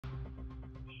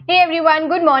Hey everyone,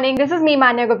 good morning. This is me,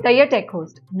 Manya Gupta, your tech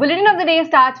host. Bulletin of the day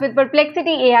starts with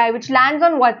Perplexity AI, which lands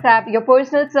on WhatsApp, your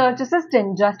personal search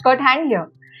assistant, just got handier.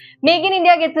 Make in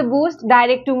India gets a boost,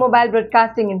 direct-to-mobile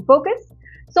broadcasting in focus.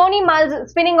 Sony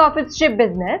mulls spinning off its chip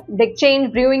business, big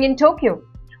change brewing in Tokyo.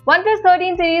 OnePlus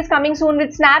 13 series coming soon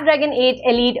with Snapdragon 8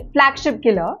 Elite flagship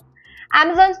killer.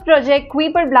 Amazon's Project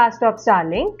Kuiper blast off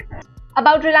Starlink.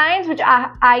 About Reliance, which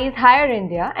eyes higher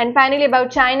India, and finally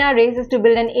about China races to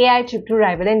build an AI chip to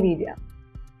rival Nvidia.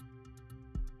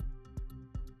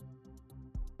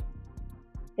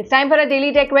 It's time for a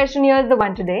daily tech question. Here's the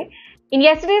one today. In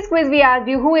yesterday's quiz, we asked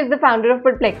you who is the founder of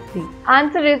Perplexity.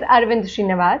 Answer is Arvind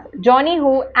Srinivas, Johnny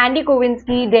Ho, Andy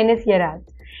Kowinsky, Dennis Yeraz.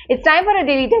 It's time for a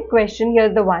daily tech question.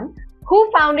 Here's the one.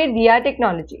 Who founded VR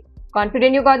technology?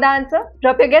 Confident you got the answer?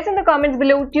 Drop your guess in the comments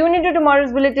below. Tune into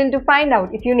tomorrow's bulletin to find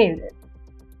out if you nailed it.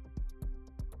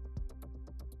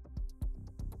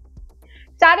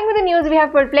 Starting with the news, we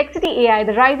have Perplexity AI,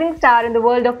 the rising star in the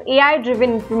world of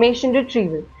AI-driven information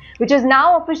retrieval, which is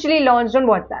now officially launched on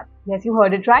WhatsApp. Yes, you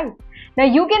heard it right. Now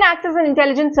you can access an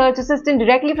intelligent search assistant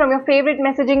directly from your favorite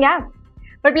messaging app.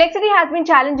 Perplexity has been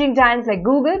challenging giants like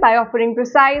Google by offering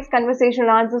precise conversational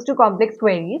answers to complex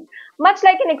queries, much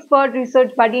like an expert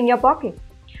research buddy in your pocket.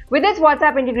 With its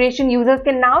WhatsApp integration, users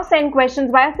can now send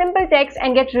questions via simple text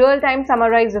and get real-time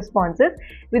summarized responses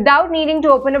without needing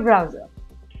to open a browser.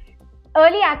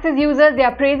 Early access users, they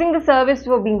are praising the service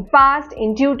for being fast,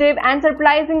 intuitive, and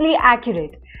surprisingly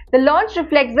accurate. The launch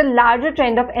reflects the larger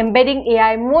trend of embedding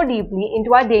AI more deeply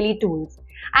into our daily tools,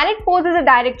 and it poses a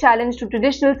direct challenge to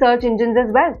traditional search engines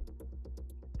as well.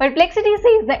 Perplexity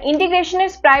says the integration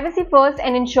is privacy first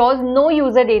and ensures no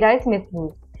user data is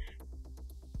misused.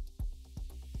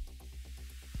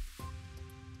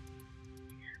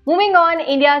 Moving on,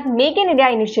 India's Make in India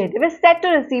initiative is set to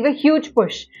receive a huge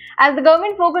push as the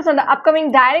government focuses on the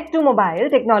upcoming direct-to-mobile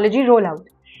technology rollout.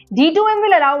 D2M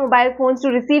will allow mobile phones to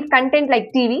receive content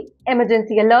like TV,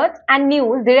 emergency alerts, and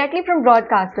news directly from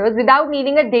broadcasters without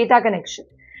needing a data connection.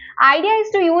 Idea is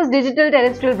to use digital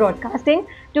terrestrial broadcasting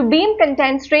to beam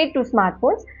content straight to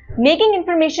smartphones, making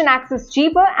information access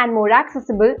cheaper and more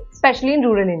accessible, especially in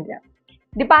rural India.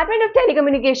 Department of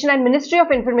Telecommunication and Ministry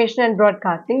of Information and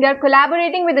Broadcasting, they are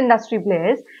collaborating with industry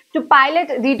players to pilot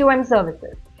D2M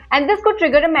services. And this could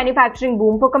trigger a manufacturing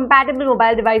boom for compatible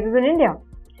mobile devices in India.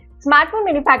 Smartphone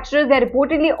manufacturers, they are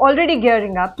reportedly already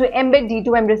gearing up to embed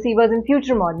D2M receivers in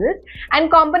future models, and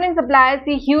component suppliers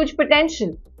see huge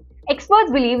potential.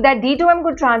 Experts believe that D2M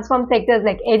could transform sectors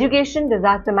like education,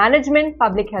 disaster management,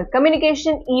 public health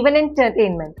communication, even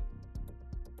entertainment.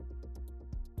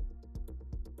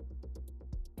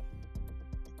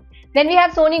 Then we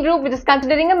have Sony Group, which is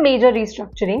considering a major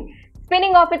restructuring,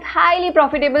 spinning off its highly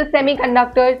profitable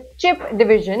semiconductor chip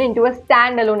division into a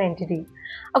standalone entity.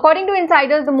 According to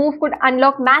insiders, the move could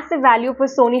unlock massive value for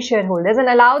Sony shareholders and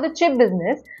allow the chip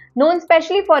business, known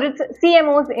specially for its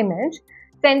CMOS image,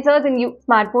 sensors in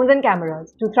smartphones and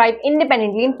cameras, to thrive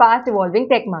independently in fast-evolving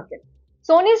tech markets.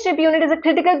 Sony's chip unit is a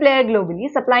critical player globally,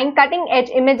 supplying cutting-edge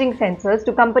imaging sensors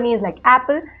to companies like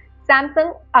Apple,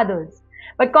 Samsung, others.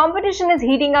 But competition is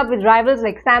heating up with rivals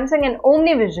like Samsung and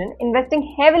OmniVision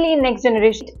investing heavily in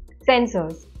next-generation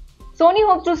sensors. Sony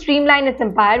hopes to streamline its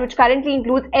empire, which currently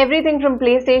includes everything from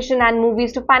PlayStation and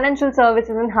movies to financial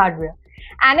services and hardware.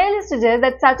 Analysts suggest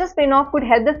that such a spin-off could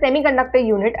help the semiconductor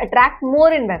unit attract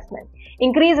more investment,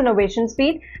 increase innovation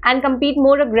speed, and compete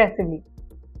more aggressively.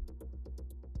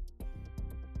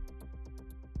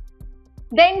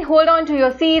 Then hold on to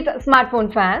your seats,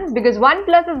 smartphone fans, because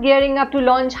OnePlus is gearing up to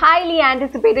launch highly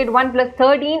anticipated OnePlus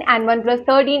 13 and OnePlus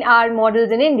 13R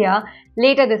models in India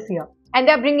later this year, and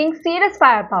they are bringing serious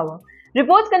firepower.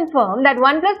 Reports confirm that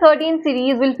OnePlus 13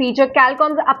 series will feature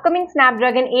Qualcomm's upcoming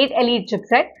Snapdragon 8 Elite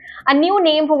chipset, a new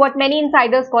name for what many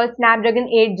insiders call Snapdragon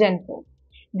 8 Gen 4.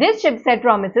 This chipset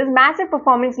promises massive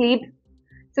performance leaps.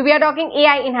 So we are talking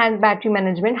AI-enhanced battery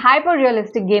management,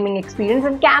 hyper-realistic gaming experience,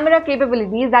 and camera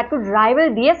capabilities that could rival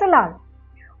DSLR.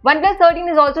 OnePlus 13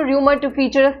 is also rumored to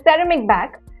feature a ceramic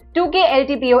back, 2K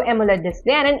LTPO AMOLED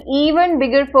display, and an even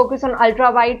bigger focus on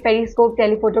ultra-wide periscope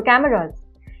telephoto cameras.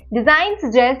 Design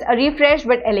suggests a refreshed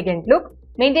but elegant look,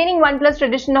 maintaining OnePlus'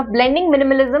 tradition of blending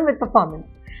minimalism with performance.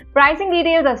 Pricing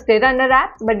details are still under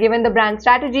wraps, but given the brand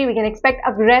strategy, we can expect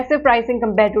aggressive pricing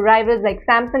compared to rivals like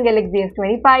Samsung Galaxy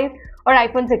S25 or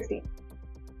iPhone 16.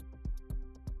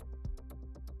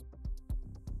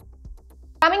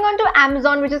 Coming on to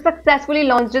Amazon, which has successfully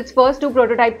launched its first two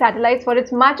prototype satellites for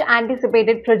its much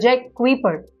anticipated Project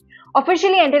Kuiper,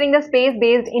 officially entering the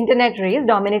space-based internet race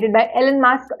dominated by Elon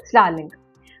Musk's Starlink.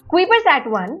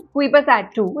 Kuipersat-1,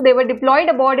 Kuipersat-2, they were deployed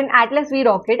aboard an Atlas V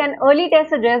rocket and early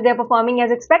tests suggest they are performing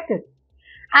as expected.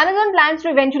 Amazon plans to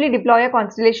eventually deploy a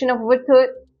constellation of over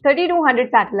 3,200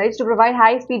 satellites to provide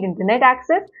high-speed internet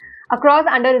access across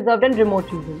under-reserved and remote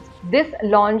regions. This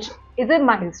launch is a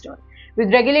milestone.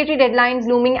 With regulatory deadlines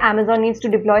looming, Amazon needs to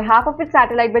deploy half of its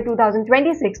satellite by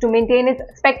 2026 to maintain its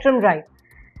spectrum right.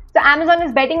 So Amazon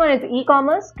is betting on its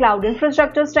e-commerce, cloud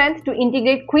infrastructure strength to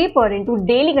integrate Kuiper into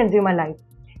daily consumer life.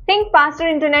 Think faster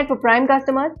internet for Prime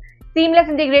customers, seamless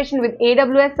integration with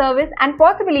AWS service, and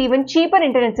possibly even cheaper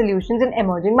internet solutions in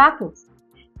emerging markets.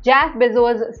 Jeff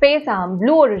Bezos' space arm,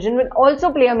 Blue Origin, will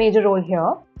also play a major role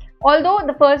here, although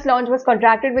the first launch was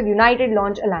contracted with United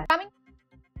Launch Alliance.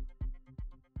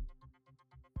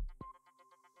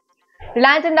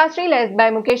 Reliance Industries, led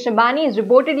by Mukesh Ambani, is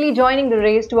reportedly joining the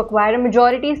race to acquire a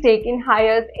majority stake in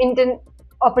Handier Indian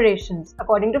operations,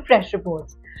 according to fresh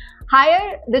reports.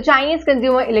 Handier, the Chinese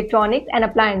consumer electronics and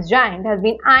appliance giant, has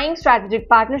been eyeing strategic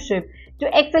partnership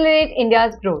to accelerate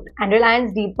India's growth, and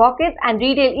Reliance's deep pockets and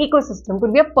retail ecosystem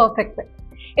could be a perfect fit.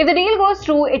 If the deal goes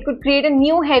through, it could create a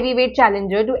new heavyweight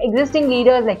challenger to existing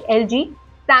leaders like LG,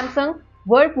 Samsung,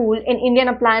 Whirlpool in Indian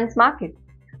appliance market.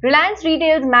 Reliance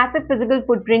Retail's massive physical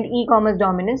footprint e-commerce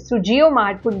dominance through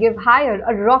JioMart could give Handier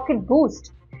a rocket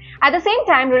boost. At the same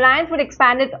time, Reliance would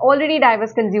expand its already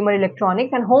diverse consumer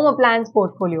electronics and home appliance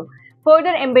portfolio, further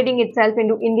embedding itself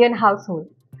into Indian households.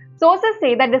 Sources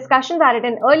say that discussions are at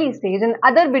an early stage and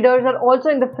other bidders are also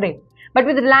in the fray. But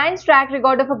with Reliance's track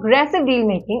record of aggressive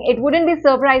deal-making, it wouldn't be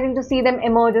surprising to see them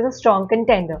emerge as a strong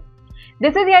contender.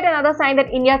 This is yet another sign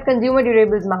that India's consumer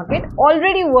durables market,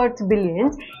 already worth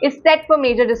billions, is set for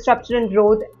major disruption and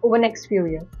growth over the next few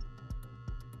years.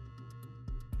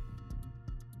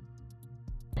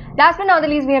 Last but not the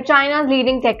least, we have China's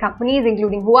leading tech companies,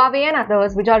 including Huawei and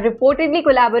others, which are reportedly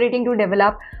collaborating to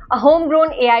develop a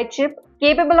homegrown AI chip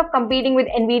capable of competing with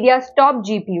Nvidia's top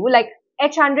GPU like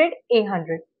H100,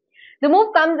 A100. The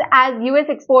move comes as US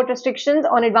export restrictions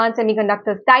on advanced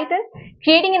semiconductors tighten,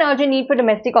 creating an urgent need for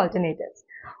domestic alternatives.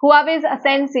 Huawei's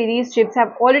Ascend series chips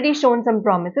have already shown some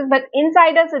promises, but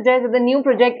insiders suggest that the new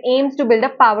project aims to build a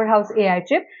powerhouse AI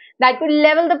chip that could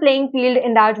level the playing field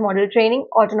in large model training,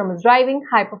 autonomous driving,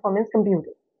 high-performance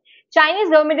computing. Chinese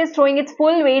government is throwing its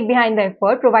full weight behind the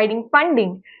effort, providing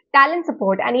funding, talent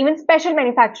support, and even special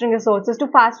manufacturing resources to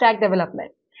fast-track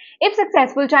development. If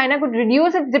successful, China could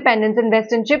reduce its dependence on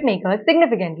Western chip makers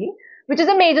significantly, which is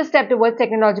a major step towards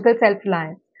technological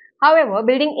self-reliance. However,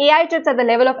 building AI chips at the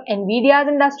level of Nvidia's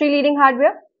industry-leading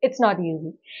hardware, it's not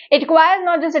easy. It requires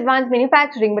not just advanced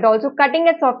manufacturing, but also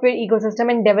cutting-edge software ecosystem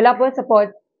and developer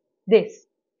support this.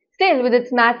 Still, with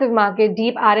its massive market,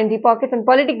 deep R&D pockets and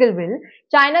political will,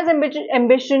 China's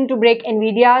ambition to break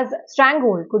Nvidia's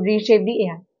stranglehold could reshape the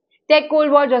AI. Tech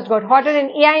Cold War just got hotter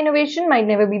and AI innovation might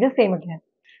never be the same again.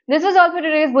 This was all for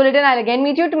today's bulletin. I'll again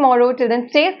meet you tomorrow. Till then,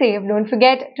 stay safe. Don't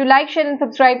forget to like, share and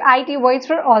subscribe IT Voice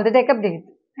for all the tech updates.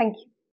 Thank you.